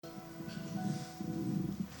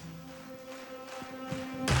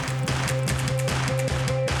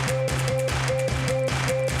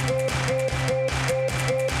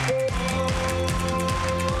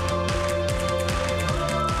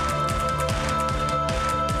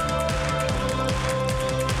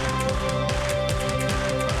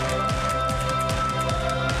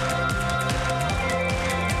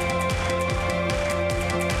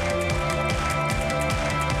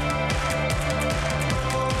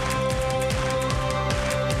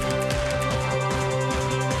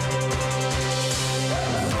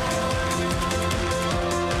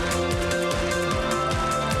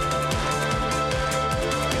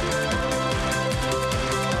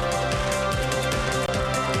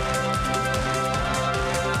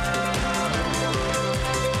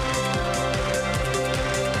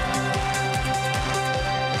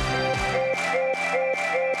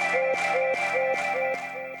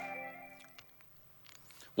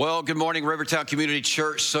Well, good morning, Rivertown Community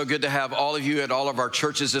Church. So good to have all of you at all of our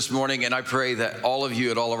churches this morning, and I pray that all of you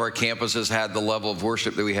at all of our campuses had the level of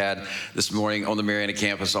worship that we had this morning on the Mariana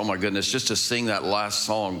campus. Oh my goodness, just to sing that last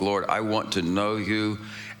song, Lord, I want to know you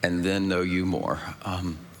and then know you more.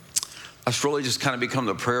 That's really just kind of become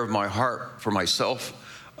the prayer of my heart for myself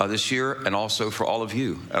this year, and also for all of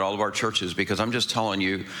you at all of our churches, because I'm just telling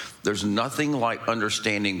you, there's nothing like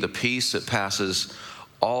understanding the peace that passes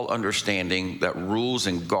all understanding, that rules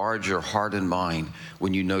and guards your heart and mind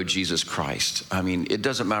when you know Jesus Christ. I mean, it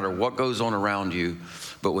doesn't matter what goes on around you,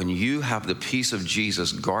 but when you have the peace of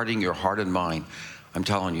Jesus guarding your heart and mind, I'm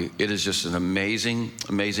telling you, it is just an amazing,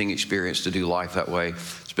 amazing experience to do life that way.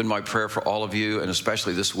 It's been my prayer for all of you, and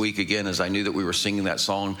especially this week again, as I knew that we were singing that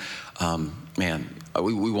song,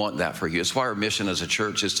 we want that for you. It's why our mission as a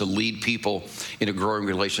church is to lead people in a growing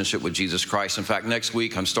relationship with Jesus Christ. In fact, next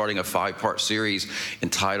week, I'm starting a 5-part series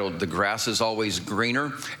entitled The Grass is Always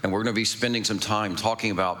Greener, and we're going to be spending some time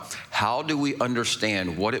talking about how do we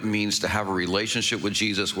understand what it means to have a relationship with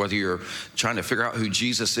Jesus, whether you're trying to figure out who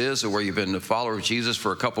Jesus is or whether you've been a follower of Jesus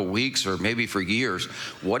for a couple weeks or maybe for years.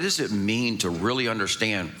 What does it mean to really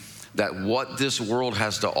understand that what this world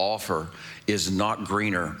has to offer is not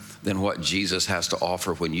greener than what Jesus has to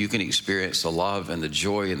offer, when you can experience the love and the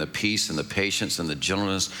joy and the peace and the patience and the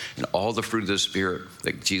gentleness and all the fruit of the Spirit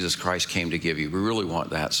that Jesus Christ came to give you. We really want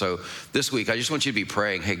that. So this week, I just want you to be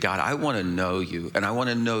praying, hey, God, I want to know you, and I want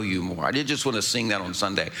to know you more. I didn't just want to sing that on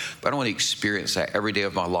Sunday, but I want to experience that every day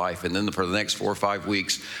of my life. And then for the next 4 or 5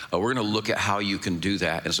 weeks, we're going to look at how you can do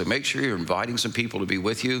that. And so make sure you're inviting some people to be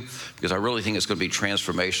with you, because I really think it's going to be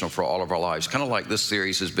transformational for all of our lives, kind of like this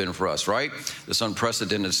series has been for us, right? This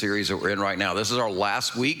unprecedented series that we're in right now. This is our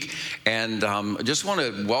last week, and I just want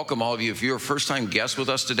to welcome all of you. If you're a first-time guest with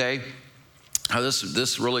us today,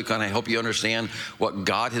 this really kind of help you understand what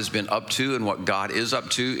God has been up to and what God is up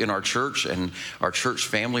to in our church and our church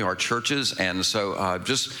family, our churches. And so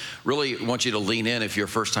just really want you to lean in if you're a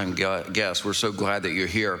first-time guest. We're so glad that you're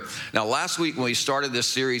here. Now, last week when we started this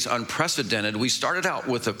series, Unprecedented, we started out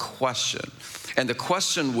with a question. And the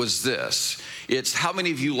question was this. It's, how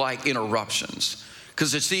many of you like interruptions?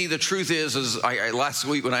 Because see, the truth is last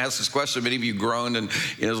week when I asked this question, many of you groaned and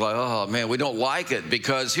it was like, oh man, we don't like it.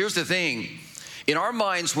 Because here's the thing. In our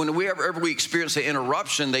minds, whenever we experience an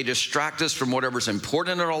interruption, they distract us from whatever's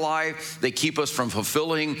important in our life. They keep us from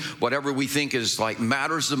fulfilling whatever we think is like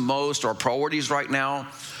matters the most, our priorities right now.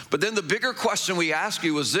 But then the bigger question we ask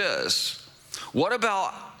you is this. What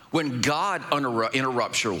about when God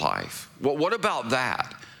interrupts your life? What about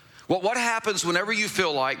that? What happens whenever you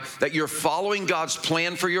feel like that you're following God's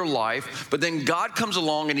plan for your life, but then God comes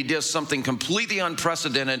along and he does something completely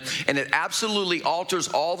unprecedented, and it absolutely alters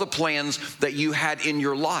all the plans that you had in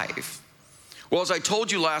your life? Well, as I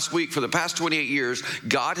told you last week, for the past 28 years,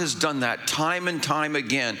 God has done that time and time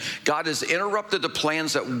again. God has interrupted the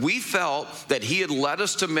plans that we felt that he had led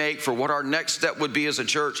us to make for what our next step would be as a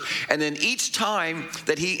church. And then each time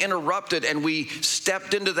that he interrupted and we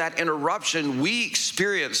stepped into that interruption, we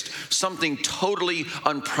experienced something totally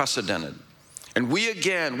unprecedented. And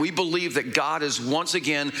we believe that God is once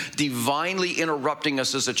again divinely interrupting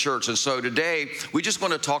us as a church. And so today, we just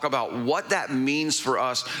want to talk about what that means for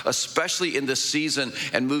us, especially in this season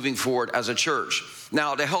and moving forward as a church.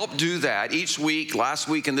 Now, to help do that, each week, last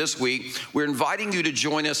week and this week, we're inviting you to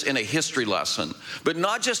join us in a history lesson. But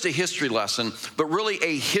not just a history lesson, but really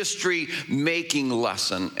a history-making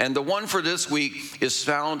lesson. And the one for this week is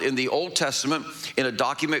found in the Old Testament in a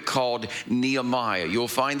document called Nehemiah. You'll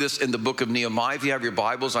find this in the book of Nehemiah. If you have your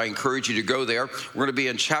Bibles, I encourage you to go there. We're going to be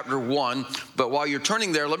in chapter 1. But while you're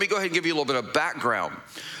turning there, let me go ahead and give you a little bit of background.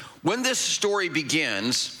 When this story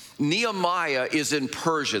begins, Nehemiah is in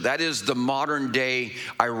Persia. That is the modern day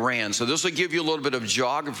Iran. So this will give you a little bit of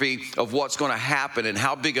geography of what's going to happen and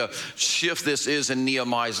how big a shift this is in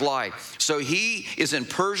Nehemiah's life. So he is in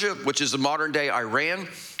Persia, which is the modern day Iran.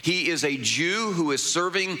 He is a Jew who is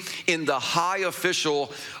serving in the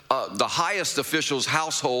the highest official's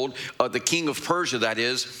household, the king of Persia, that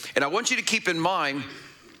is. And I want you to keep in mind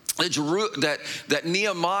that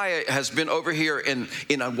Nehemiah has been over here in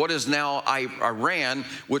what is now Iran,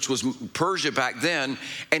 which was Persia back then,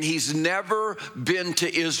 and he's never been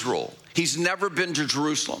to Israel. He's never been to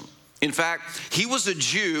Jerusalem. In fact, he was a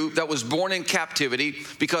Jew that was born in captivity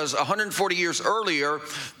because 140 years earlier,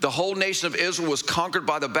 the whole nation of Israel was conquered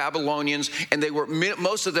by the Babylonians, and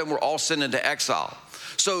most of them were all sent into exile.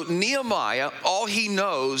 So Nehemiah, all he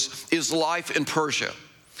knows is life in Persia.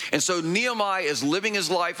 And so Nehemiah is living his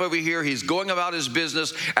life over here. He's going about his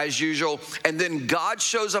business as usual. And then God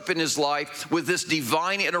shows up in his life with this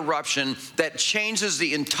divine interruption that changes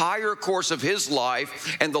the entire course of his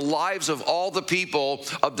life and the lives of all the people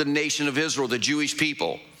of the nation of Israel, the Jewish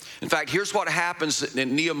people. In fact, here's what happens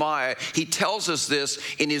in Nehemiah. He tells us this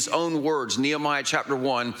in his own words, Nehemiah chapter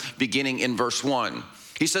 1, beginning in verse 1.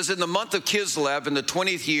 He says, in the month of Kislev, in the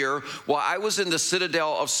 20th year, while I was in the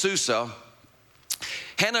citadel of Susa,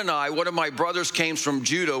 Hanani, one of my brothers, came from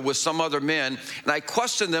Judah with some other men, and I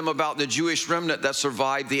questioned them about the Jewish remnant that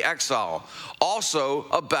survived the exile, also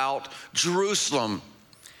about Jerusalem.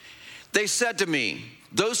 They said to me,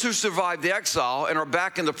 those who survived the exile and are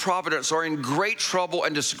back in the province are in great trouble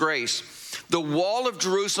and disgrace. The wall of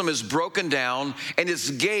Jerusalem is broken down and its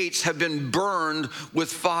gates have been burned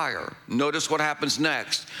with fire. Notice what happens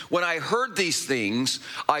next. When I heard these things,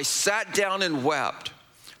 I sat down and wept.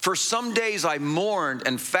 For some days I mourned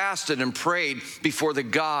and fasted and prayed before the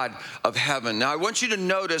God of heaven. Now I want you to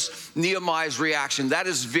notice Nehemiah's reaction. That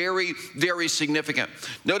is very, very significant.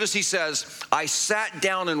 Notice he says, I sat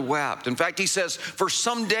down and wept. In fact, he says, for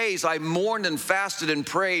some days I mourned and fasted and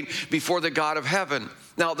prayed before the God of heaven.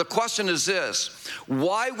 Now the question is this,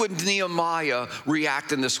 why would Nehemiah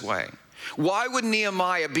react in this way? Why would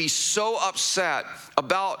Nehemiah be so upset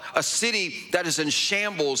about a city that is in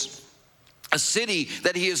shambles, a city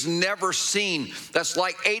that he has never seen, that's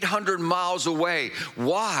like 800 miles away?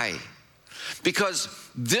 Why? Because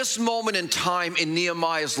this moment in time in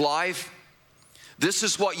Nehemiah's life, this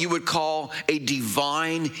is what you would call a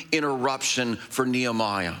divine interruption for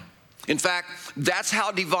Nehemiah. In fact, that's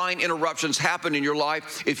how divine interruptions happen in your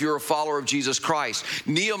life if you're a follower of Jesus Christ.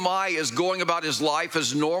 Nehemiah is going about his life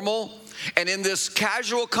as normal, and in this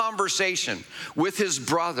casual conversation with his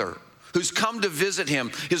brother, who's come to visit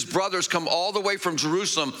him. His brothers come all the way from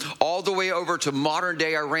Jerusalem, all the way over to modern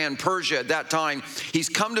day Iran, Persia at that time. He's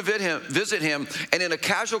come to visit him, and in a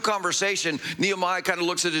casual conversation, Nehemiah kind of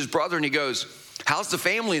looks at his brother and he goes, how's the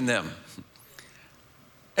family in them?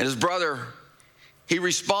 And his brother, he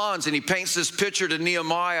responds and he paints this picture to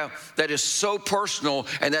Nehemiah that is so personal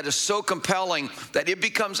and that is so compelling that it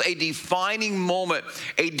becomes a defining moment,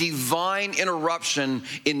 a divine interruption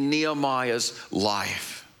in Nehemiah's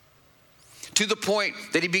life. To the point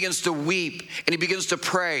that he begins to weep and he begins to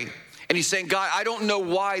pray. And he's saying, God, I don't know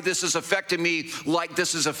why this is affecting me like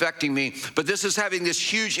this is affecting me, but this is having this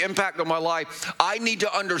huge impact on my life. I need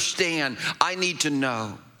to understand. I need to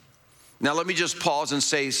know. Now, let me just pause and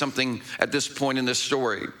say something at this point in this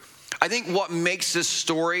story. I think what makes this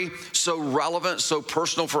story so relevant, so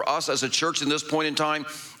personal for us as a church in this point in time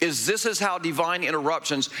is this is how divine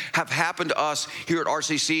interruptions have happened to us here at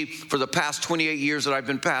RCC for the past 28 years that I've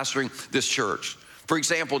been pastoring this church. For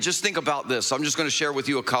example, just think about this. I'm just going to share with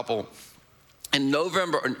you a couple. In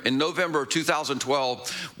November of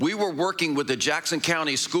 2012, we were working with the Jackson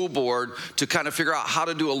County School Board to kind of figure out how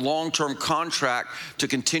to do a long-term contract to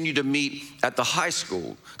continue to meet at the high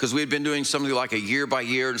school, because we had been doing something like a year by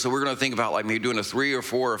year, and so we're going to think about like maybe doing a 3 or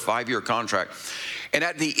 4 or 5 year contract. And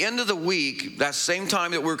at the end of the week, that same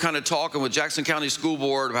time that we were kind of talking with Jackson County School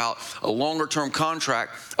Board about a longer term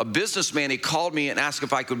contract, a businessman, he called me and asked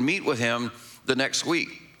if I could meet with him the next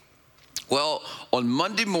week. Well, on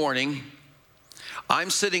Monday morning, I'm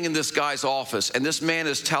sitting in this guy's office, and this man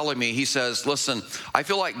is telling me, he says, listen, I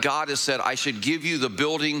feel like God has said I should give you the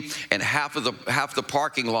building and half the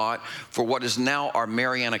parking lot for what is now our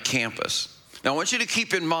Marianna campus. Now, I want you to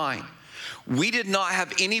keep in mind, we did not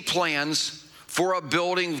have any plans for a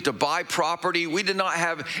building to buy property. We did not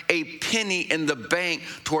have a penny in the bank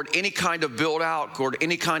toward any kind of build out, toward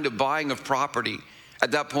any kind of buying of property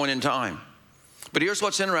at that point in time. But here's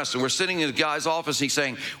what's interesting. We're sitting in the guy's office. He's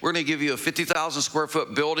saying, we're going to give you a 50,000 square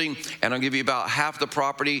foot building, and I'll give you about half the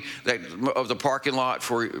property of the parking lot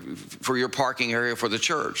for your parking area for the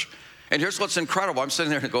church. And here's what's incredible. I'm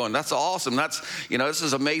sitting there going, that's awesome. This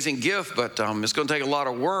is an amazing gift, but it's going to take a lot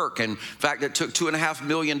of work. And in fact, it took $2.5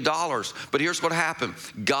 million. But here's what happened.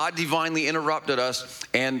 God divinely interrupted us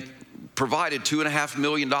and provided $2.5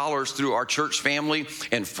 million through our church family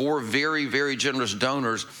and 4 very, very generous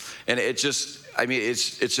donors. And it's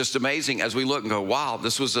just amazing as we look and go, wow,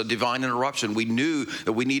 this was a divine interruption. We knew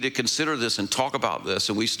that we needed to consider this and talk about this.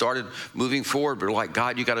 And we started moving forward. We're like,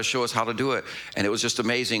 God, you got to show us how to do it. And it was just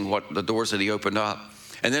amazing what the doors that he opened up.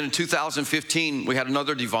 And then in 2015, we had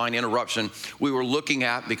another divine interruption we were looking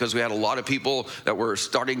at because we had a lot of people that were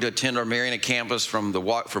starting to attend our Marianna campus from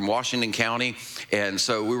Washington County. And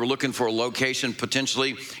so we were looking for a location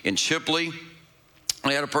potentially in Chipley.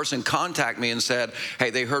 I had a person contact me and said, hey,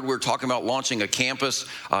 they heard we were talking about launching a campus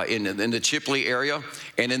in the Chipley area.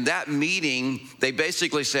 And in that meeting, they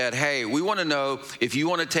basically said, hey, we want to know if you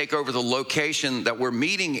want to take over the location that we're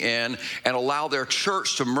meeting in and allow their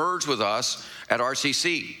church to merge with us at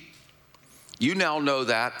RCC. You now know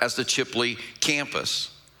that as the Chipley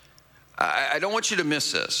campus. I don't want you to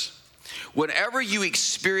miss this. Whenever you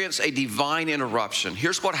experience a divine interruption,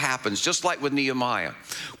 here's what happens, just like with Nehemiah.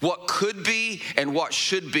 What could be and what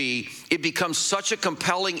should be, it becomes such a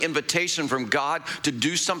compelling invitation from God to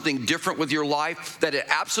do something different with your life that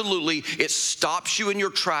it stops you in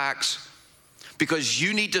your tracks, because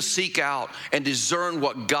you need to seek out and discern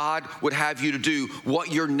what God would have you to do,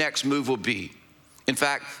 what your next move will be. In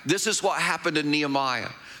fact, this is what happened to Nehemiah.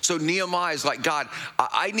 So Nehemiah is like, God,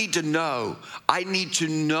 I need to know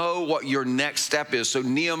what your next step is. So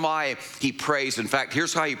Nehemiah, he prays. In fact,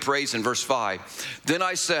 here's how he prays in verse 5. Then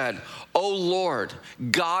I said, O Lord,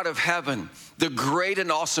 God of heaven, the great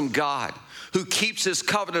and awesome God, who keeps his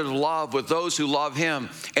covenant of love with those who love him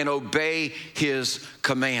and obey his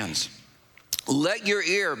commands. Let your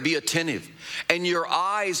ear be attentive and your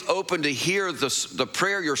eyes open to hear the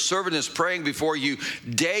prayer your servant is praying before you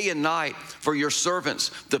day and night for your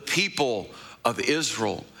servants, the people of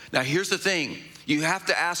Israel. Now, here's the thing. You have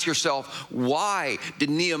to ask yourself, why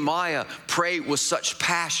did Nehemiah pray with such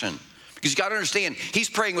passion? Because you got to understand,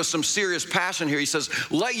 he's praying with some serious passion here. He says,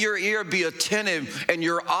 let your ear be attentive and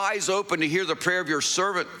your eyes open to hear the prayer of your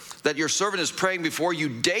servant, that your servant is praying before you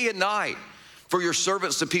day and night for your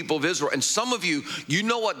servants, the people of Israel. And some of you, you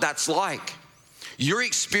know what that's like. You're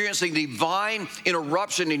experiencing divine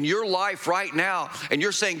interruption in your life right now. And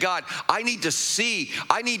you're saying, God, I need to see,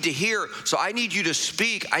 I need to hear. So I need you to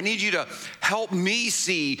speak. I need you to help me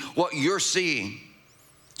see what you're seeing.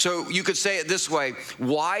 So you could say it this way.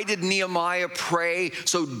 Why did Nehemiah pray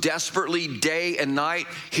so desperately day and night?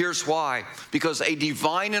 Here's why. Because a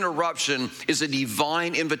divine interruption is a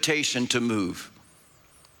divine invitation to move.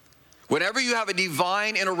 Whenever you have a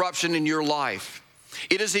divine interruption in your life,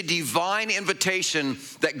 it is a divine invitation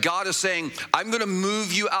that God is saying, I'm going to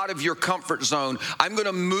move you out of your comfort zone. I'm going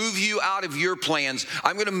to move you out of your plans.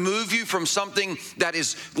 I'm going to move you from something that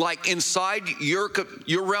is like inside your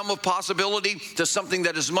realm of possibility to something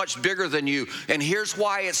that is much bigger than you. And here's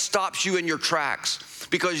why it stops you in your tracks.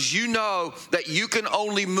 Because you know that you can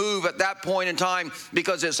only move at that point in time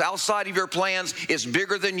because it's outside of your plans, it's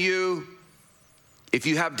bigger than you. If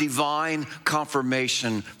you have divine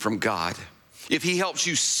confirmation from God, if he helps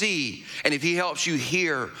you see and if he helps you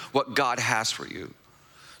hear what God has for you.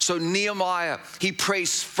 So Nehemiah, he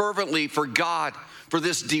prays fervently for God, for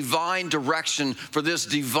this divine direction, for this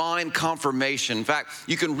divine confirmation. In fact,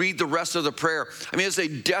 you can read the rest of the prayer. I mean, it's a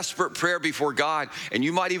desperate prayer before God, and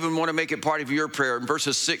you might even want to make it part of your prayer in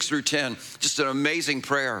verses 6 through 10. Just an amazing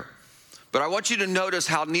prayer. But I want you to notice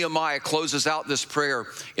how Nehemiah closes out this prayer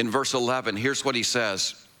in verse 11. Here's what he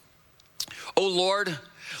says. O Lord,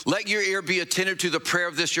 let your ear be attentive to the prayer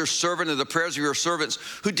of this your servant and the prayers of your servants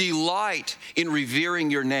who delight in revering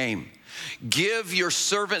your name. Give your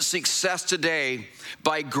servant success today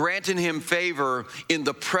by granting him favor in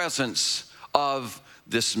the presence of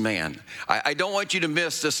this man. I don't want you to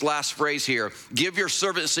miss this last phrase here. Give your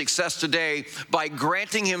servant success today by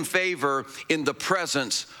granting him favor in the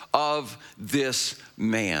presence of this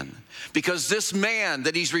man. Because this man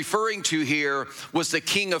that he's referring to here was the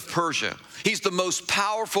king of Persia. He's the most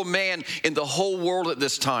powerful man in the whole world at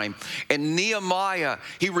this time. And Nehemiah,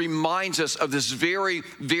 he reminds us of this very,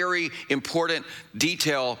 very important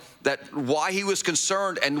detail, that why he was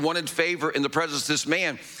concerned and wanted favor in the presence of this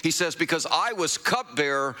man. He says, because I was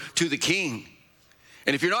cupbearer to the king.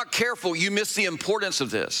 And if you're not careful, you miss the importance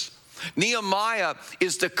of this. Nehemiah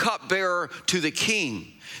is the cupbearer to the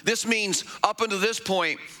king. This means up until this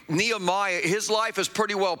point, Nehemiah, his life is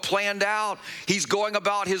pretty well planned out. He's going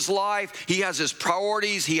about his life. He has his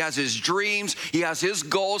priorities. He has his dreams. He has his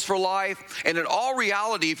goals for life. And in all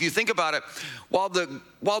reality, if you think about it, while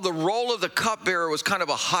the role of the cupbearer was kind of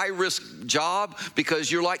a high-risk job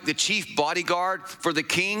because you're like the chief bodyguard for the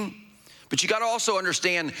king, but you got to also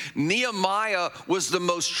understand, Nehemiah was the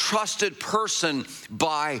most trusted person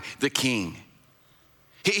by the king.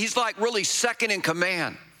 He's like really second in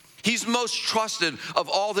command. He's most trusted of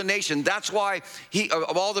all the nation. That's why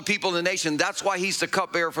of all the people in the nation, that's why he's the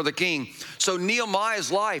cupbearer for the king. So Nehemiah's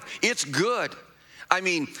life, it's good. I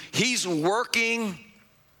mean, he's working,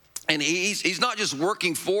 and he's not just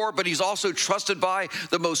working for, but he's also trusted by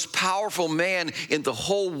the most powerful man in the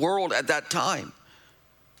whole world at that time.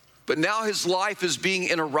 But now his life is being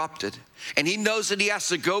interrupted. And he knows that he has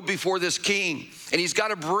to go before this king. And he's got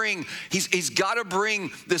to bring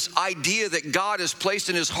this idea that God has placed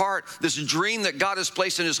in his heart, this dream that God has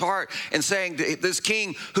placed in his heart, and saying to this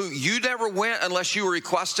king, who you never went unless you were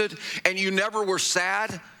requested, and you never were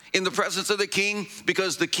sad in the presence of the king,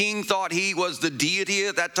 because the king thought he was the deity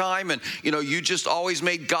at that time, and you just always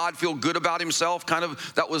made God feel good about himself. Kind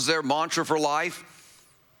of, that was their mantra for life.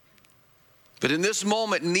 But in this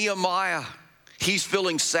moment, Nehemiah, he's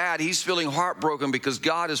feeling sad. He's feeling heartbroken because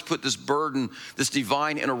God has put this burden, this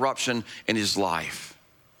divine interruption in his life.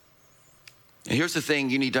 And here's the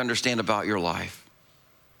thing you need to understand about your life.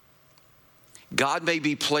 God may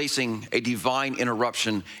be placing a divine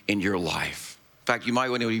interruption in your life. In fact, you might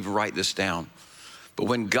want to even write this down. But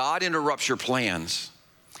when God interrupts your plans,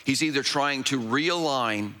 he's either trying to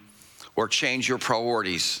realign or change your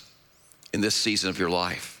priorities in this season of your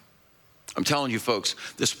life. I'm telling you, folks,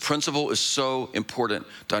 this principle is so important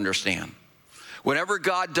to understand. Whenever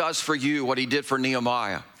God does for you what he did for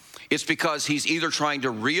Nehemiah, it's because he's either trying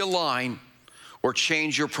to realign or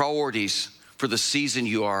change your priorities for the season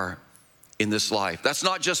you are in this life. That's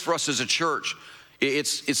not just for us as a church.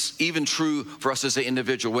 It's even true for us as an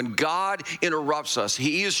individual. When God interrupts us,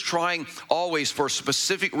 he is trying always, for a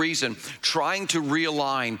specific reason, trying to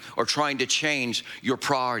realign or trying to change your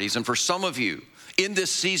priorities. And for some of you, in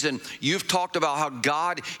this season, you've talked about how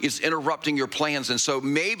God is interrupting your plans. And so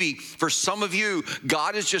maybe for some of you,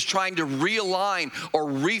 God is just trying to realign or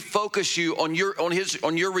refocus you on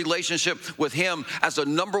your relationship with him as a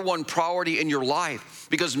number one priority in your life.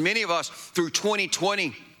 Because many of us through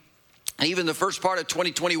 2020, and even the first part of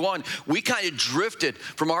 2021, we kind of drifted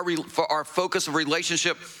from our focus of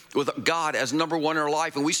relationship with God as number one in our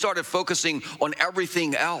life. And we started focusing on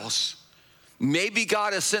everything else. Maybe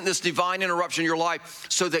God has sent this divine interruption in your life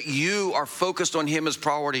so that you are focused on him as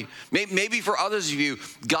priority. Maybe for others of you,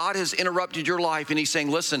 God has interrupted your life and he's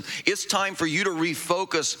saying, listen, it's time for you to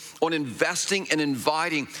refocus on investing and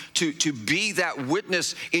inviting to be that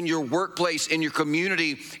witness in your workplace, in your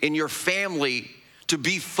community, in your family, to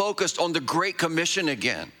be focused on the Great Commission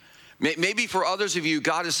again. Maybe for others of you,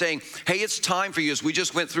 God is saying, hey, it's time for you, as we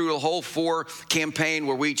just went through a whole 4 campaign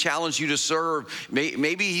where we challenge you to serve.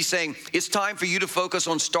 Maybe he's saying, it's time for you to focus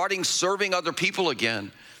on starting serving other people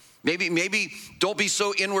again. Maybe don't be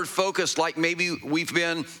so inward focused like maybe we've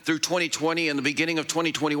been through 2020 and the beginning of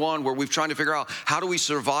 2021, where we've trying to figure out how do we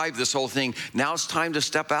survive this whole thing. Now it's time to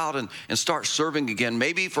step out and start serving again.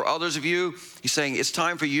 Maybe for others of you, he's saying it's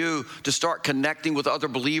time for you to start connecting with other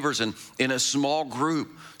believers and in a small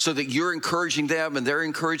group so that you're encouraging them and they're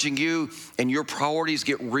encouraging you and your priorities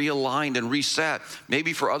get realigned and reset.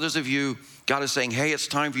 Maybe for others of you, God is saying, hey, it's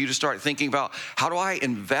time for you to start thinking about how do I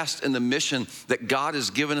invest in the mission that God has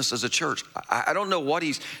given us as a church. I don't know what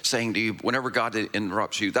he's saying to you whenever God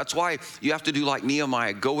interrupts you. That's why you have to do like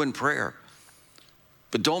Nehemiah, go in prayer.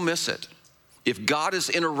 But don't miss it. If God has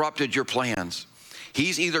interrupted your plans,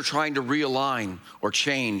 he's either trying to realign or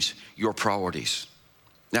change your priorities.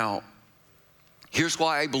 Now, here's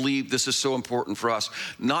why I believe this is so important for us,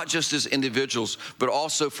 not just as individuals, but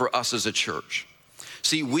also for us as a church.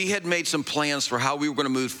 See, we had made some plans for how we were going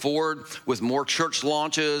to move forward with more church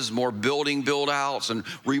launches, more building build-outs and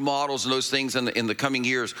remodels and those things in the coming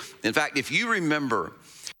years. In fact, if you remember,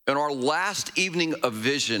 in our last evening of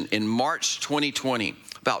vision in March 2020,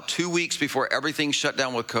 about 2 weeks before everything shut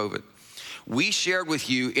down with COVID, we shared with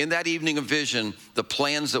you in that evening of vision the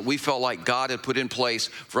plans that we felt like God had put in place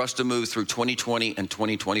for us to move through 2020 and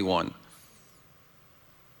 2021.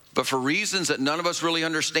 But for reasons that none of us really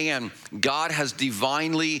understand, God has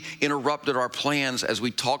divinely interrupted our plans, as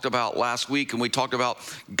we talked about last week. And we talked about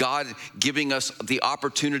God giving us the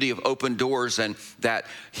opportunity of open doors, and that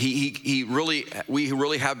we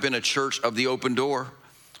really have been a church of the open door,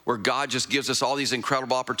 where God just gives us all these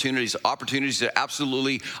incredible opportunities that are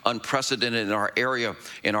absolutely unprecedented in our area,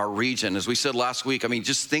 in our region. As we said last week, I mean,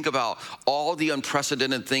 just think about all the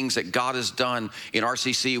unprecedented things that God has done in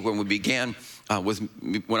RCC when we began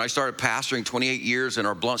when I started pastoring 28 years in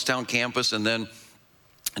our Blountstown campus, and then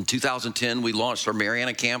in 2010, we launched our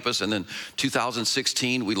Marianna campus, and then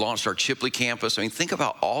 2016, we launched our Chipley campus. I mean, think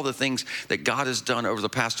about all the things that God has done over the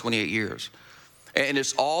past 28 years. And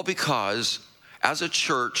it's all because, as a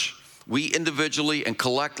church, we individually and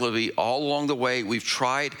collectively, all along the way, we've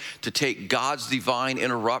tried to take God's divine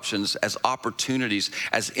interruptions as opportunities,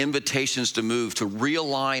 as invitations to move, to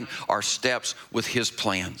realign our steps with his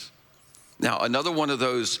plans. Now, another one of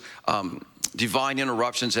those divine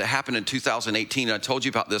interruptions that happened in 2018, and I told you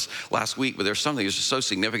about this last week, but there's something that's just so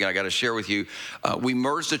significant I got to share with you. We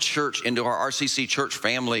merged a church into our RCC church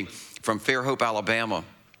family from Fairhope, Alabama.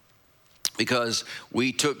 because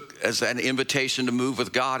we took as an invitation to move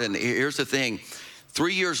with God. And here's the thing,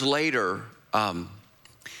 3 years later,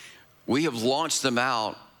 we have launched them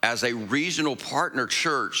out as a regional partner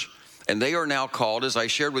church. And they are now called, as I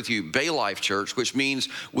shared with you, Bay Life Church, which means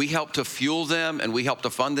we help to fuel them and we help to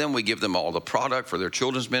fund them. We give them all the product for their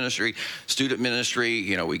children's ministry, student ministry.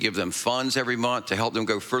 You know, we give them funds every month to help them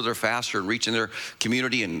go further, faster, and reach in their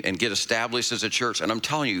community and get established as a church. And I'm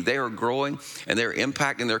telling you, they are growing and they're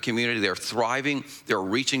impacting their community. They're thriving. They're a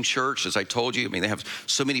reaching church, as I told you. I mean, they have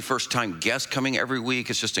so many first-time guests coming every week.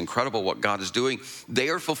 It's just incredible what God is doing. They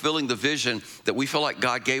are fulfilling the vision that we feel like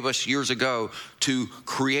God gave us years ago to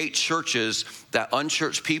create churches that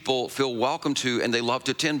unchurched people feel welcome to and they love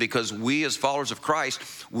to attend, because we as followers of Christ,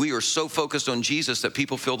 we are so focused on Jesus that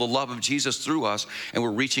people feel the love of Jesus through us and we're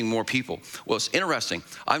reaching more people. Well, it's interesting.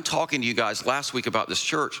 I'm talking to you guys last week about this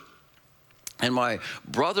church, and my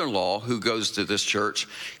brother-in-law, who goes to this church,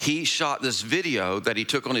 he shot this video that he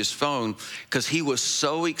took on his phone because he was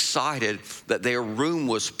so excited that their room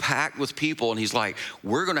was packed with people. And he's like,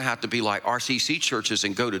 we're going to have to be like RCC churches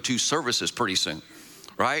and go to 2 services pretty soon,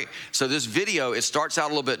 right? So this video, it starts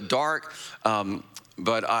out a little bit dark,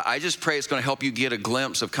 but I just pray it's going to help you get a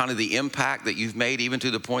glimpse of kind of the impact that you've made, even to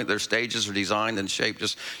the point their stages are designed and shaped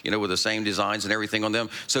just, you know, with the same designs and everything on them.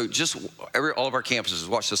 So just all of our campuses,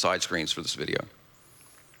 watch the side screens for this video.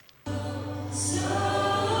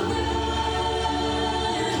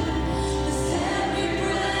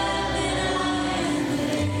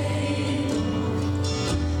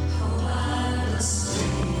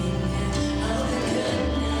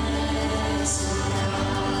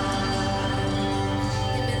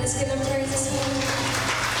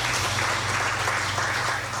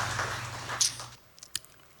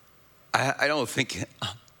 I don't think,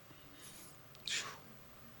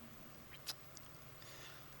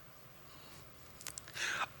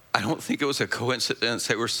 it was a coincidence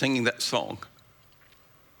that we're singing that song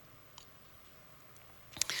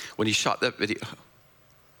when he shot that video.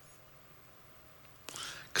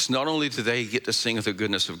 Because not only do they get to sing of the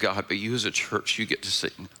goodness of God, but you as a church, you get to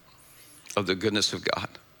sing of the goodness of God,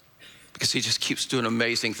 because he just keeps doing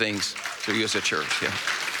amazing things through you as a church. Yeah.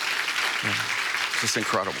 It's just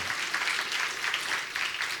incredible.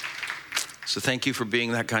 So thank you for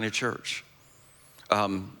being that kind of church.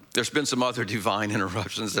 There's been some other divine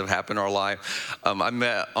interruptions that have happened in our life. I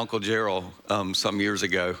met Uncle Gerald some years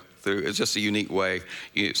ago. It's just a unique way.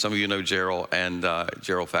 Some of you know Gerald, and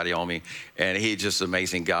Gerald Fadiomi, and he's just an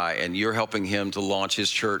amazing guy. And you're helping him to launch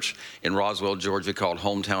his church in Roswell, Georgia, called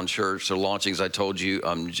Hometown Church. They're launching, as I told you,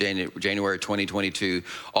 January 2022.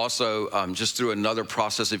 Also, just through another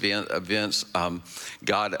process of events,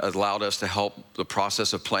 God allowed us to help the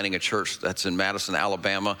process of planting a church that's in Madison,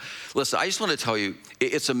 Alabama. Listen, I just want to tell you,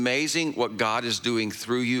 it's amazing what God is doing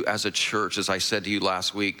through you as a church, as I said to you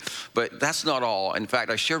last week. But that's not all. In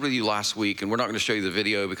fact, I shared with you last week, and we're not going to show you the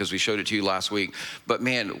video because we showed it to you last week, but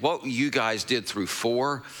man, what you guys did through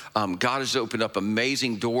 4, God has opened up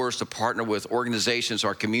amazing doors to partner with organizations,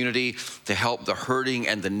 our community, to help the hurting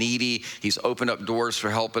and the needy. He's opened up doors for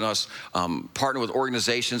helping us partner with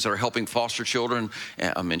organizations that are helping foster children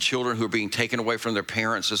and children who are being taken away from their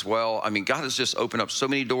parents as well. I mean, God has just opened up so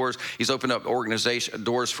many doors. He's opened up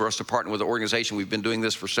doors for us to partner with the organization. We've been doing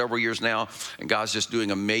this for several years now, and God's just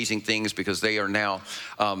doing amazing things because they are now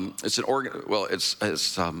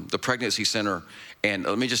it's the Pregnancy Center. And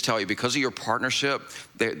let me just tell you, because of your partnership,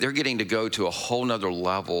 they're getting to go to a whole nother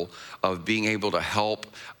level of being able to help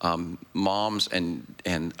moms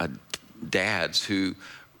and dads who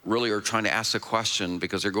really are trying to ask the question,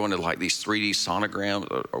 because they're going to like these 3D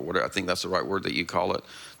sonograms or whatever. I think that's the right word that you call it.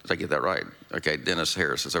 Did I get that right? Okay, Dennis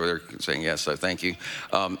Harris is over there saying yes, so thank you.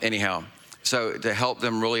 Anyhow. So to help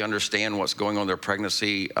them really understand what's going on in their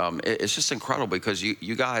pregnancy, it's just incredible because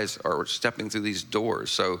you guys are stepping through these doors.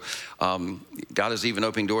 So God is even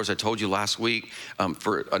opening doors. I told you last week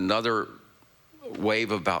for another wave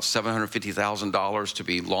of about $750,000 to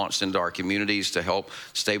be launched into our communities to help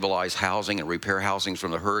stabilize housing and repair housing from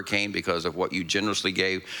the hurricane because of what you generously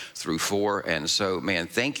gave through 4. And so, man,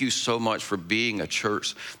 thank you so much for being a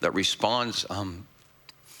church that responds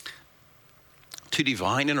to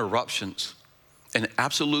divine interruptions and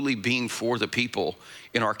absolutely being for the people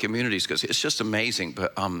in our communities, because it's just amazing.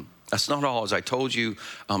 But that's not all. As I told you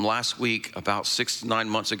last week, about 6 to 9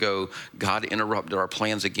 months ago, God interrupted our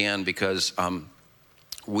plans again because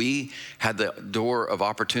we had the door of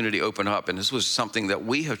opportunity open up. And this was something that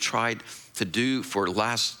we have tried to do for the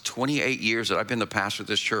last 28 years that I've been the pastor of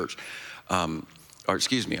this church. Or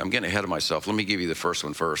excuse me, I'm getting ahead of myself. Let me give you the first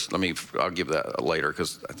one first. I'll give that later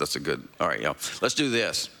because that's a good, all right, yeah. Let's do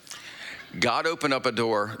this. God opened up a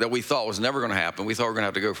door that we thought was never going to happen. We thought we were going to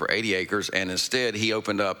have to go for 80 acres, and instead he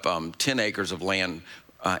opened up 10 acres of land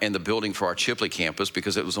in the building for our Chipley campus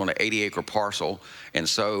because it was on an 80-acre parcel. And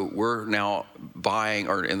so we're now buying,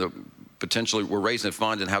 or in the potentially, we're raising the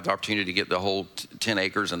funds and have the opportunity to get the whole 10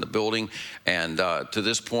 acres in the building. And to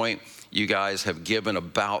this point, you guys have given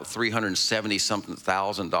about $370-something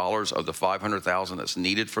thousand of the $500,000 that's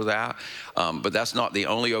needed for that. But that's not the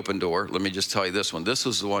only open door. Let me just tell you this one. This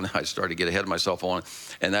is the one I started to get ahead of myself on,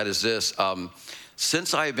 and that is this.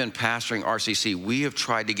 Since I have been pastoring RCC, we have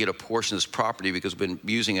tried to get a portion of this property because we've been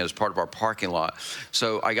using it as part of our parking lot.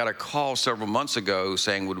 So I got a call several months ago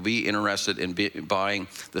saying, would we be interested in buying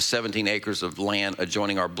the 17 acres of land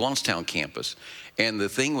adjoining our Blountstown campus? And the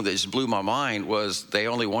thing that just blew my mind was they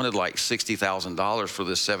only wanted like $60,000 for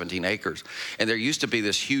this 17 acres. And there used to be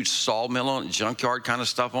this huge sawmill and junkyard kind of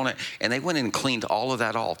stuff on it. And they went in and cleaned all of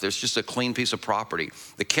that off. There's just a clean piece of property.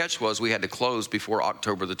 The catch was we had to close before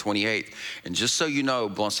October the 28th. And just so you know,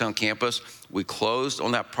 Blountstown campus, we closed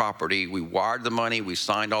on that property. We wired the money. We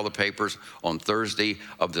signed all the papers on Thursday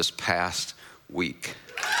of this past week.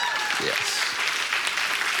 Yes.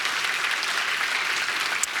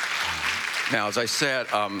 Now, as I said,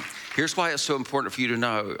 here's why it's so important for you to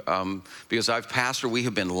know, because I've pastored, we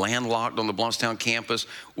have been landlocked on the Blountstown campus.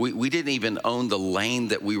 We didn't even own the lane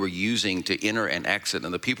that we were using to enter and exit,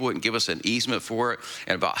 and the people wouldn't give us an easement for it,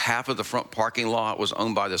 and about half of the front parking lot was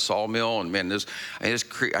owned by the sawmill, and man, I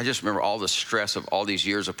just remember all the stress of all these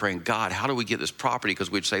years of praying, God, how do we get this property? Because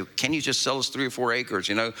we'd say, can you just sell us 3 or 4 acres,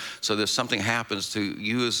 you know, so that if something happens to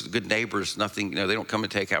you as good neighbors, nothing, you know, they don't come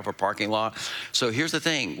and take half our parking lot. So here's the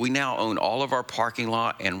thing, we now own all of our parking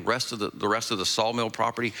lot and the rest of the sawmill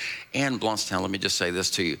property and Blountstown. Let me just say this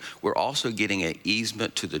to you. We're also getting an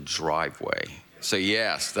easement to the driveway. So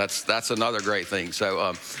yes, that's another great thing.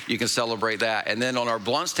 So you can celebrate that. And then on our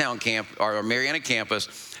Blountstown camp, our Marianna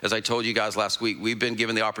campus, as I told you guys last week, we've been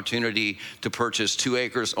given the opportunity to purchase 2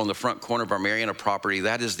 acres on the front corner of our Marianna property.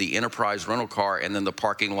 That is the Enterprise rental car and then the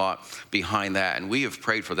parking lot behind that. And we have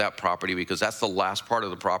prayed for that property because that's the last part of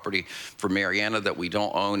the property for Marianna that we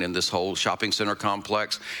don't own in this whole shopping center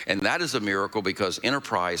complex. And that is a miracle because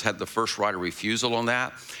Enterprise had the first right of refusal on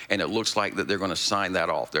that. And it looks like that they're going to sign that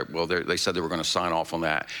off. They said they were going to sign off on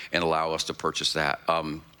that and allow us to purchase that.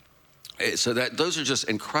 So those are just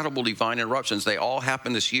incredible divine interruptions. They all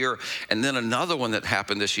happened this year. And then another one that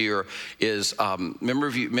happened this year is,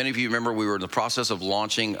 many of you remember we were in the process of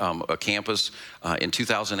launching a campus in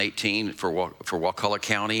 2018 for Wakulla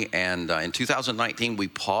County. And in 2019, we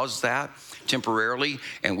paused that temporarily,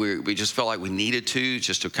 and we just felt like we needed to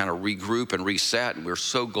just to kind of regroup and reset. And we're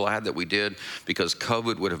so glad that we did because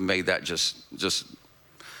COVID would have made that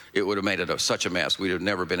it would have made it such a mess. We'd have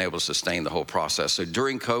never been able to sustain the whole process. So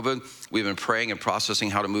during COVID, we've been praying and processing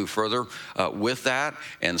how to move further with that.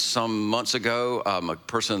 And some months ago, a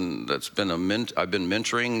person that's been I've been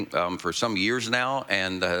mentoring for some years now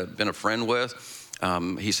and been a friend with,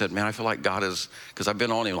 he said, man, I feel like God is, because I've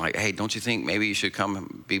been on him like, hey, don't you think maybe you should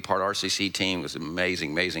come be part of RCC team? It was an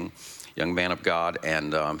amazing young man of God.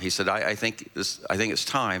 And he said, I think it's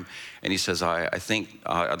time. And he says, I think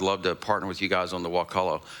I'd love to partner with you guys on the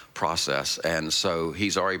Wakulla process. And so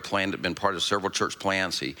he's already been part of several church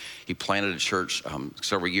plants. He planted a church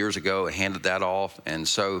several years ago and handed that off. And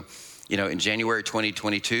so, you know, in January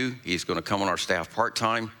 2022, he's going to come on our staff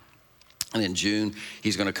part-time. And in June,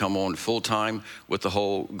 he's going to come on full-time with the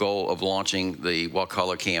whole goal of launching the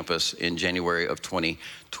Wakulla campus in January of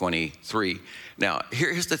 2023. Now,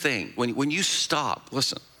 here's the thing. When you stop,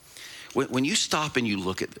 listen, when you stop and you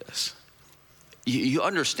look at this, you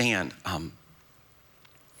understand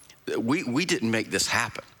we didn't make this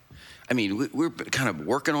happen. I mean, we're kind of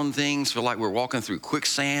working on things, feel like we're walking through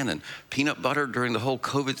quicksand and peanut butter during the whole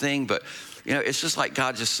COVID thing. But, you know, it's just like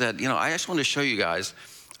God just said, you know, I just want to show you guys,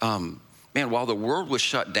 man, while the world was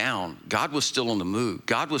shut down, God was still on the move.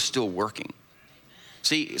 God was still working.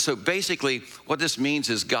 See, so basically what this means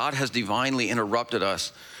is God has divinely interrupted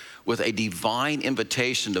us with a divine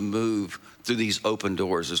invitation to move through these open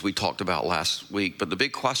doors, as we talked about last week. But the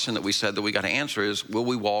big question that we said that we got to answer is, will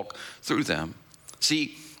we walk through them?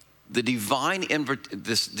 See, this divine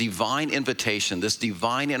invitation, this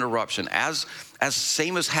divine interruption, as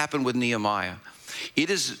same as happened with Nehemiah,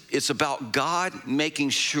 it's about God making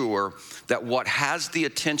sure that what has the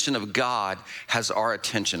attention of God has our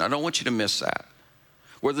attention. I don't want you to miss that.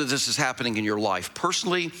 Whether this is happening in your life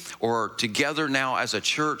personally or together now as a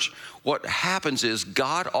church, what happens is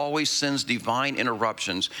God always sends divine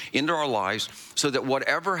interruptions into our lives so that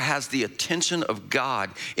whatever has the attention of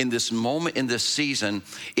God in this moment, in this season,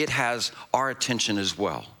 it has our attention as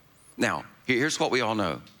well. Now, here's what we all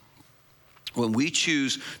know. when we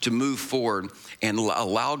choose to move forward and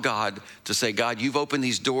allow God to say, God, you've opened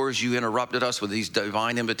these doors, you interrupted us with these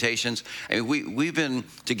divine invitations. I mean, we've been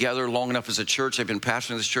together long enough as a church. I've been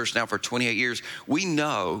pastoring this church now for 28 years. We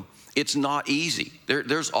know it's not easy.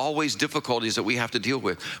 There's always difficulties that we have to deal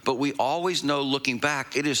with, but we always know, looking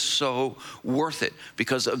back, it is so worth it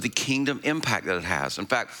because of the kingdom impact that it has. In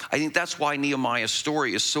fact, I think that's why Nehemiah's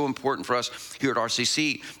story is so important for us here at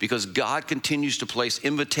RCC, because God continues to place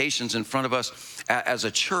invitations in front of us as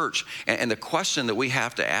a church. And the question that we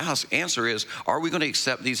have to answer is, are we going to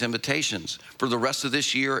accept these invitations for the rest of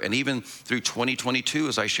this year and even through 2022,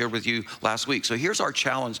 as I shared with you last week? So here's our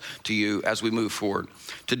challenge to you as we move forward.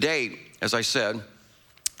 Today, as I said,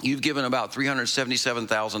 you've given about $377,000,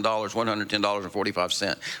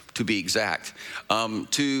 $110.45 to be exact,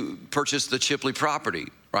 to purchase the Chipley property,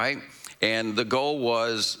 right? And the goal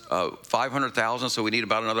was $500,000, so we need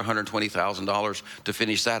about another $120,000 to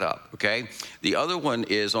finish that up, okay? The other one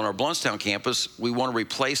is on our Blountstown campus, we want to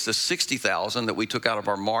replace the $60,000 that we took out of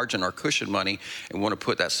our margin, our cushion money, and want to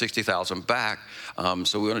put that $60,000 back.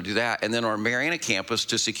 So we want to do that. And then our Marianna campus,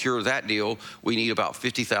 to secure that deal, we need about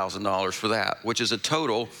 $50,000 for that, which is a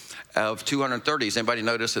total of $230,000. Does anybody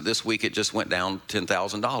notice that this week it just went down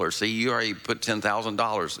 $10,000? See, you already put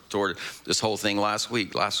 $10,000 toward this whole thing last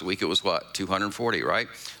week. Last week it was what, $240,000, right?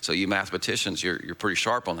 So you mathematicians, you're pretty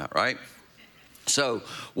sharp on that, right? So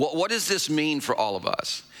what does this mean for all of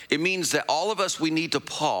us? It means that all of us, we need to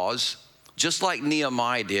pause, just like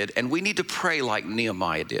Nehemiah did, and we need to pray like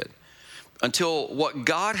Nehemiah did, until what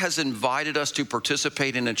God has invited us to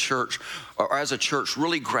participate in a church, or as a church,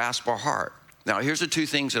 really grasp our heart. Now, here's the two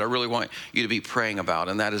things that I really want you to be praying about,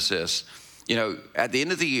 and that is this. You know, at the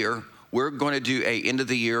end of the year, we're going to do a end of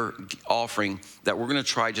the year offering that we're going to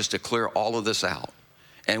try just to clear all of this out.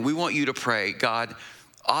 And we want you to pray, God,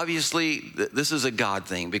 obviously, this is a God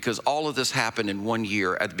thing, because all of this happened in 1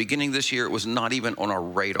 year. At the beginning of this year, it was not even on our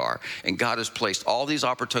radar. And God has placed all these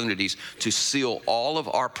opportunities to seal all of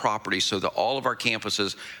our properties so that all of our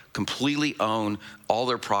campuses completely own all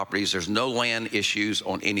their properties. There's no land issues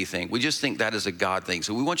on anything. We just think that is a God thing.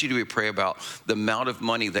 So we want you to pray about the amount of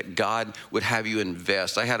money that God would have you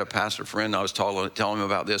invest. I had a pastor friend, I was telling him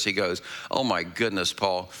about this. He goes, oh my goodness,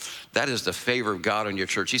 Paul, that is the favor of God on your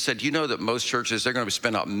church. He said, you know that most churches, they're going to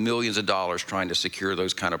spend out millions of dollars trying to secure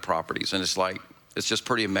those kind of properties. And it's like, it's just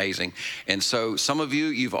pretty amazing. And so some of you,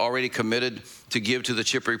 you've already committed to give to the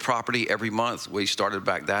Chipley property every month. We started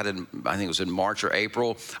back that in, I think it was in March or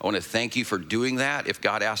April. I want to thank you for doing that. If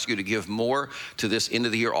God asks you to give more to this end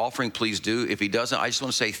of the year offering, please do. If he doesn't, I just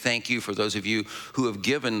want to say thank you for those of you who have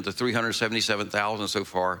given the $377,000 so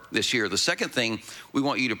far this year. The second thing we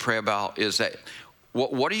want you to pray about is that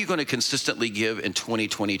what are you going to consistently give in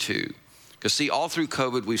 2022? Because see, all through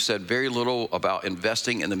COVID, we've said very little about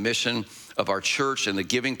investing in the mission of our church and the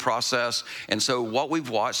giving process. And so what we've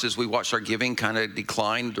watched is we watched our giving kind of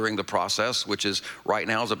decline during the process, which is right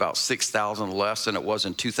now is about 6,000 less than it was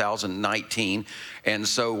in 2019. And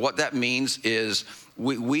so what that means is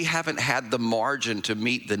we haven't had the margin to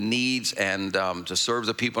meet the needs and to serve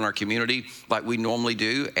the people in our community like we normally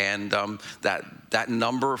do. And that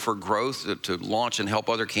number for growth to launch and help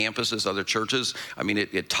other campuses, other churches, I mean,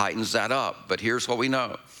 it tightens that up. But here's what we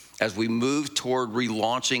know. As we move toward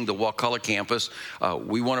relaunching the Wakulla campus,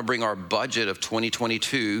 we want to bring our budget of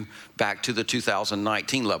 2022 back to the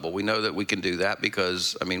 2019 level. We know that we can do that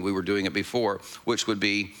because, I mean, we were doing it before, which would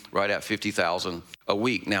be right at $50,000 a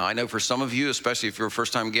week. Now, I know for some of you, especially if you're a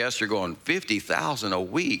first-time guest, you're going, $50,000 a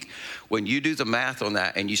week. When you do the math on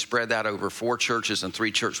that and you spread that over 4 churches and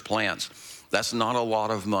 3 church plants, that's not a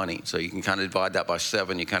lot of money. So you can kind of divide that by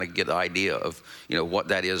 7. You kind of get the idea of, you know, what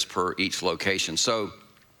that is per each location. So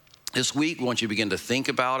this week, we want you to begin to think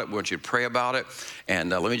about it. We want you to pray about it. And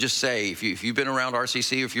let me just say, if you've been around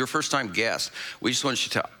RCC, if you're a first-time guest, we just want you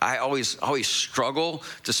to, I always struggle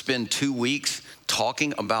to spend 2 weeks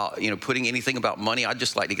talking about, you know, putting anything about money. I'd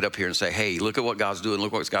just like to get up here and say, hey, look at what God's doing,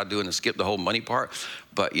 look what God's doing, and skip the whole money part.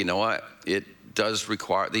 But you know what? It does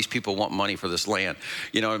require, these people want money for this land.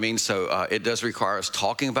 You know what I mean? So it does require us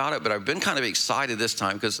talking about it, but I've been kind of excited this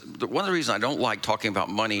time because one of the reasons I don't like talking about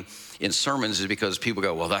money in sermons is because people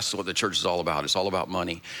go, well, that's what the church is all about. It's all about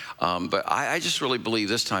money. But I just really believe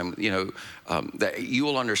this time, you know, that you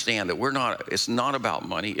will understand that it's not about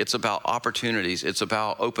money. It's about opportunities. It's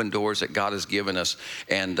about open doors that God has given us.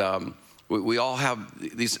 And we all have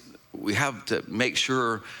these, we have to make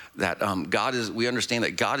sure that we understand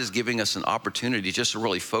that God is giving us an opportunity just to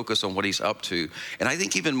really focus on what he's up to. And I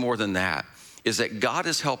think even more than that, is that God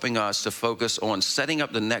is helping us to focus on setting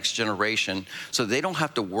up the next generation so they don't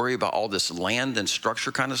have to worry about all this land and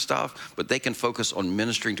structure kind of stuff, but they can focus on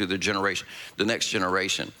ministering to the next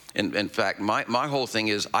generation. In fact, my whole thing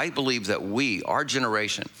is I believe that our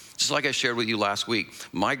generation, just like I shared with you last week,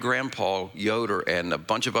 my grandpa Yoder and a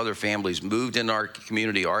bunch of other families moved in our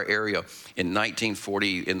community, our area in the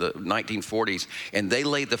 1940s, and they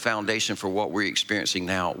laid the foundation for what we're experiencing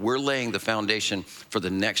now. We're laying the foundation for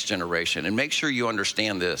the next generation. And make sure you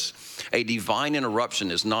understand this. A divine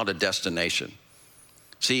interruption is not a destination.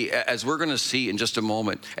 See, as we're going to see in just a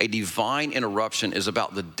moment, a divine interruption is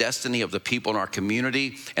about the destiny of the people in our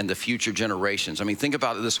community and the future generations. I mean, think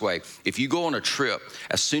about it this way. If you go on a trip,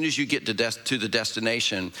 as soon as you get to the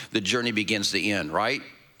destination, the journey begins to end, right?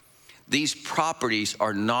 These properties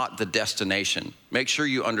are not the destination. Make sure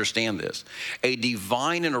you understand this. A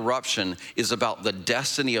divine interruption is about the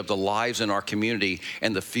destiny of the lives in our community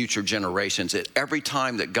and the future generations. Every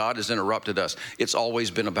time that God has interrupted us, it's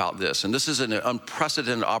always been about this. And this is an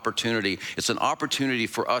unprecedented opportunity. It's an opportunity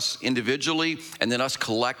for us individually and then us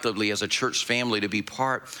collectively as a church family to be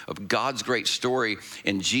part of God's great story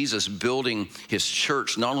in Jesus building his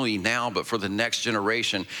church, not only now, but for the next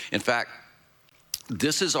generation. In fact,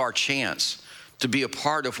 this is our chance to be a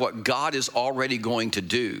part of what God is already going to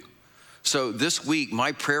do. So this week,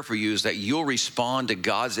 my prayer for you is that you'll respond to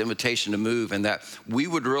God's invitation to move and that we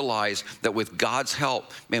would realize that with God's help,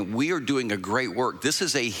 man, we are doing a great work. This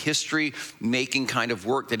is a history-making kind of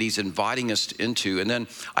work that he's inviting us into. And then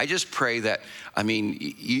I just pray that,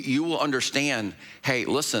 you will understand, hey,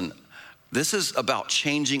 listen, this is about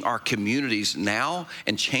changing our communities now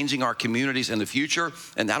and changing our communities in the future,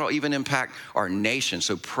 and that'll even impact our nation.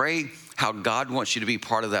 So pray how God wants you to be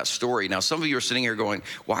part of that story. Now, some of you are sitting here going,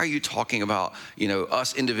 why are you talking about,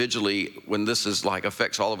 us individually when this is like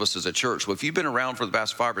affects all of us as a church? Well, if you've been around for the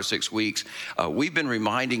past 5 or 6 weeks, we've been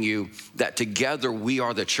reminding you that together we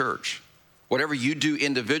are the church. Whatever you do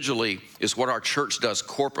individually is what our church does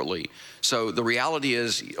corporately. So the reality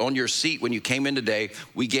is, on your seat when you came in today,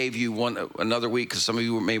 we gave you another week, because some of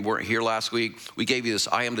you maybe weren't here last week. We gave you this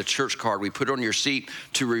I Am the Church card. We put it on your seat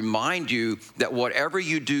to remind you that whatever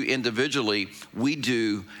you do individually, we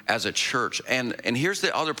do as a church. And here's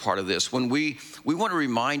the other part of this. When we want to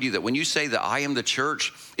remind you that when you say that I am the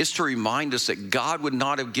church, it's to remind us that God would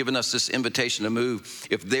not have given us this invitation to move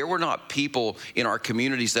if there were not people in our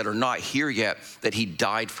communities that are not here yet that he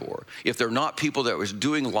died for. If they're not people that was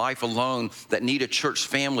doing life alone that need a church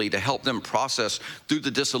family to help them process through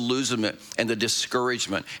the disillusionment and the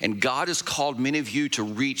discouragement. And God has called many of you to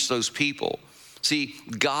reach those people. See,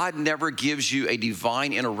 God never gives you a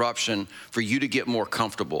divine interruption for you to get more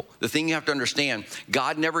comfortable. The thing you have to understand,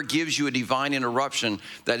 God never gives you a divine interruption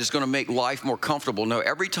that is going to make life more comfortable. No,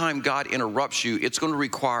 every time God interrupts you, it's going to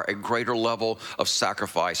require a greater level of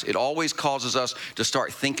sacrifice. It always causes us to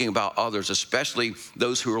start thinking about others, especially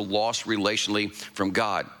those who are lost relationally from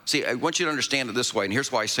God. See, I want you to understand it this way, and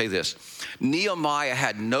here's why I say this. Nehemiah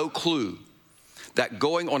had no clue that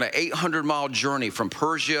going on an 800-mile journey from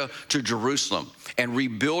Persia to Jerusalem and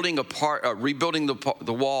rebuilding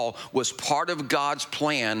the wall was part of God's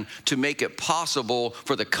plan to make it possible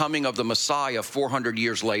for the coming of the Messiah 400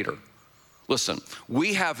 years later. Listen,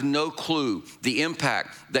 we have no clue the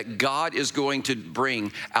impact that God is going to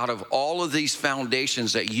bring out of all of these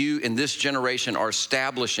foundations that you in this generation are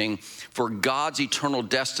establishing for God's eternal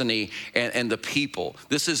destiny and the people.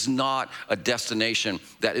 This is not a destination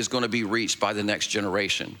that is going to be reached by the next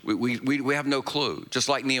generation. We have no clue, just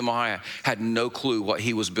like Nehemiah had no clue what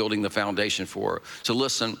he was building the foundation for. So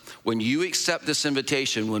listen, when you accept this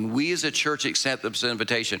invitation, when we as a church accept this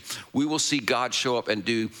invitation, we will see God show up and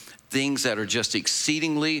do things that are just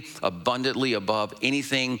exceedingly abundantly above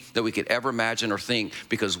anything that we could ever imagine or think,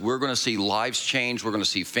 because we're going to see lives change. We're going to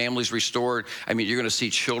see families restored. You're going to see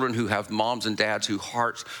children who have moms and dads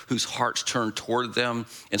whose hearts turn toward them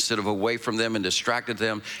instead of away from them and distracted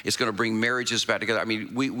them. It's going to bring marriages back together.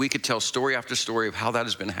 We could tell story after story of how that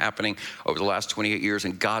has been happening over the last 28 years,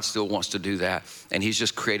 and God still wants to do that. And he's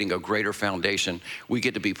just creating a greater foundation. We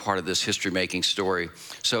get to be part of this history-making story.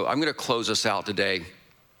 So I'm going to close us out today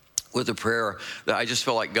with a prayer that I just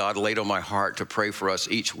feel like God laid on my heart to pray for us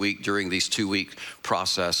each week during these 2-week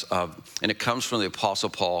process. And it comes from the Apostle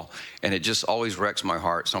Paul, and it just always wrecks my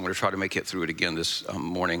heart. So I'm going to try to make it through it again this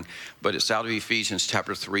morning. But it's out of Ephesians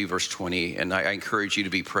chapter 3, verse 20. And I encourage you to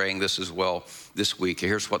be praying this as well this week.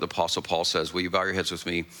 Here's what the Apostle Paul says. Will you bow your heads with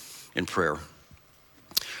me in prayer?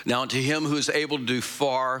 Now unto him who is able to do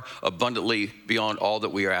far abundantly beyond all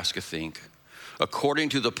that we ask or think, according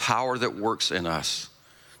to the power that works in us,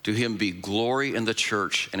 to him be glory in the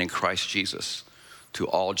church and in Christ Jesus to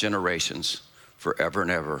all generations, forever and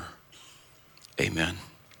ever. Amen.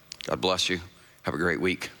 God bless you. Have a great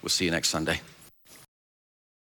week. We'll see you next Sunday.